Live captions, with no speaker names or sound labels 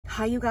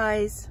Hi, you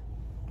guys.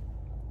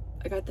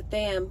 I got the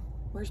fam.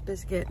 Where's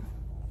Biscuit?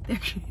 There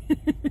she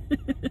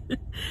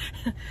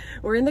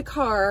We're in the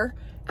car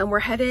and we're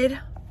headed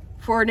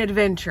for an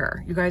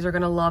adventure. You guys are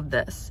gonna love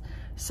this.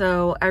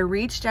 So I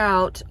reached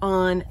out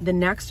on the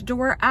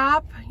Nextdoor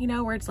app, you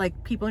know, where it's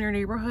like people in your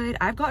neighborhood.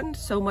 I've gotten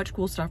so much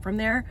cool stuff from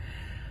there.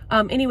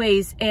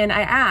 Anyways, and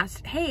I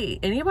asked, hey,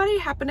 anybody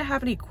happen to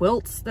have any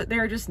quilts that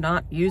they're just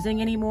not using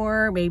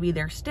anymore? Maybe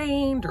they're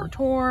stained or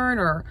torn,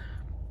 or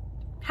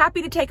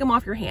happy to take them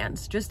off your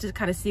hands just to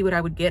kind of see what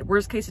I would get.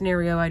 Worst case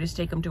scenario, I just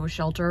take them to a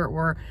shelter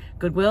or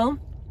Goodwill.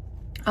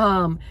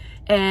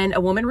 And a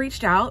woman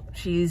reached out.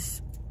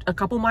 She's a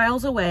couple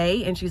miles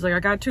away and she's like, I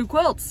got 2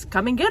 quilts,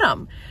 come and get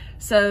them.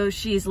 So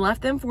she's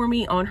left them for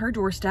me on her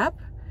doorstep.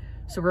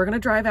 So we're gonna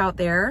drive out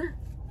there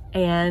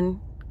and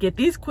get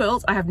these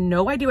quilts. I have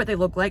no idea what they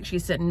look like. She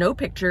sent no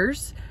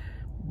pictures,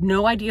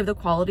 no idea of the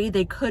quality.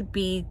 They could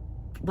be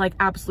like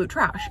absolute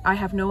trash. I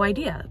have no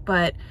idea,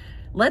 but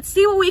let's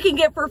see what we can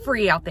get for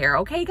free out there.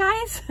 Okay,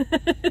 guys?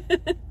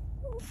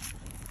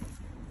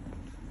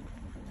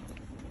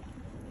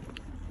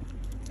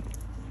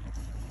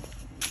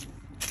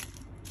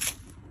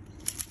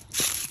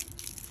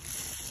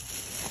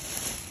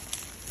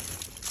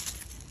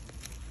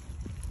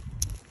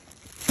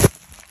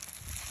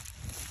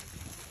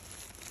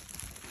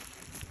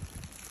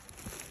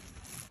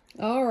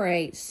 All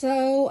right,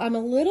 so I'm a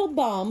little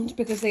bummed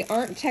because they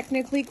aren't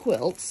technically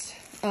quilts.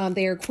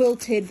 They are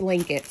quilted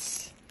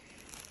blankets,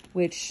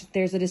 which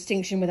there's a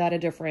distinction without a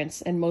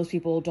difference, and most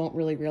people don't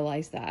really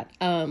realize that.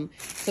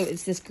 So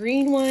it's this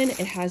green one.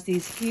 It has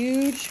these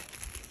huge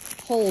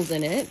holes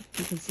in it.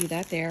 You can see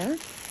that there.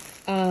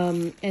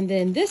 And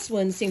then this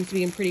one seems to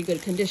be in pretty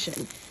good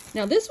condition.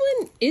 Now, this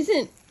one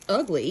isn't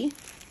ugly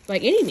by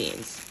any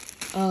means.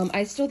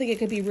 I still think it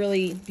could be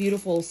really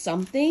beautiful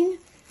something,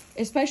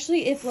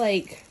 especially if,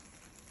 like,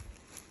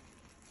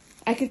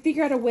 I could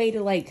figure out a way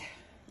to, like,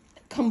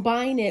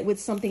 combine it with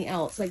something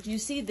else. Like, do you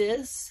see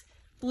this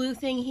blue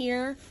thing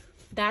here?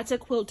 That's a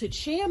quilted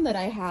sham that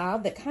I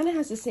have that kind of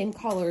has the same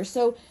color.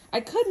 So I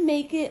could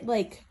make it,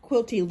 like,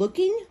 quilty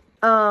looking,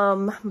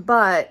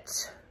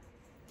 but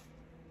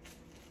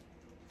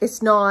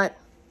it's not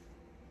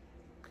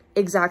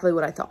exactly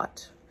what I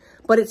thought.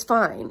 But it's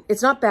fine.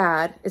 It's not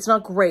bad. It's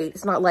not great.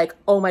 It's not like,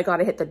 oh my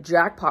God, I hit the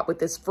jackpot with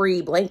this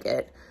free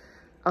blanket.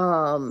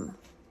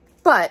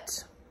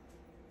 But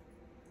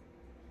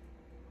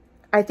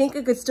I think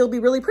it could still be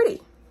really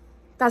pretty.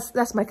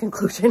 That's my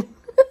conclusion.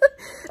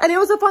 And it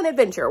was a fun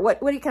adventure.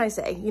 What can I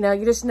say? You know,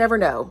 you just never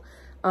know.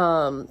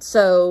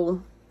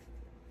 So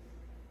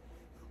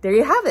there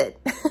you have it.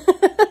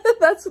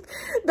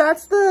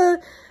 That's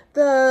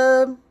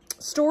the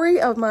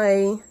story of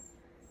my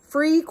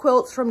free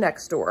quilts from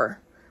Nextdoor.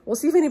 We'll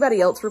see if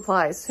anybody else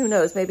replies. Who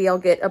knows? Maybe I'll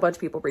get a bunch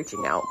of people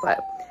reaching out. But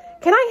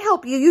can I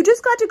help you? You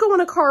just got to go on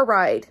a car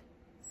ride.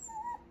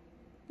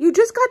 You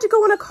just got to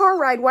go on a car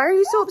ride. Why are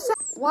you so upset?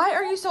 Why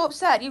are you so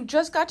upset? You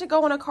just got to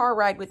go on a car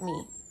ride with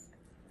me.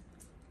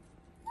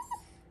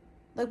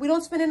 Like, we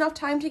don't spend enough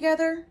time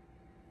together?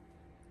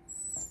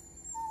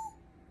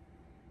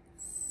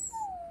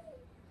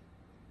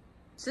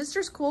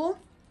 Sister's cool.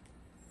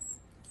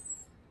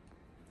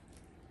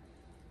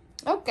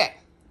 Okay.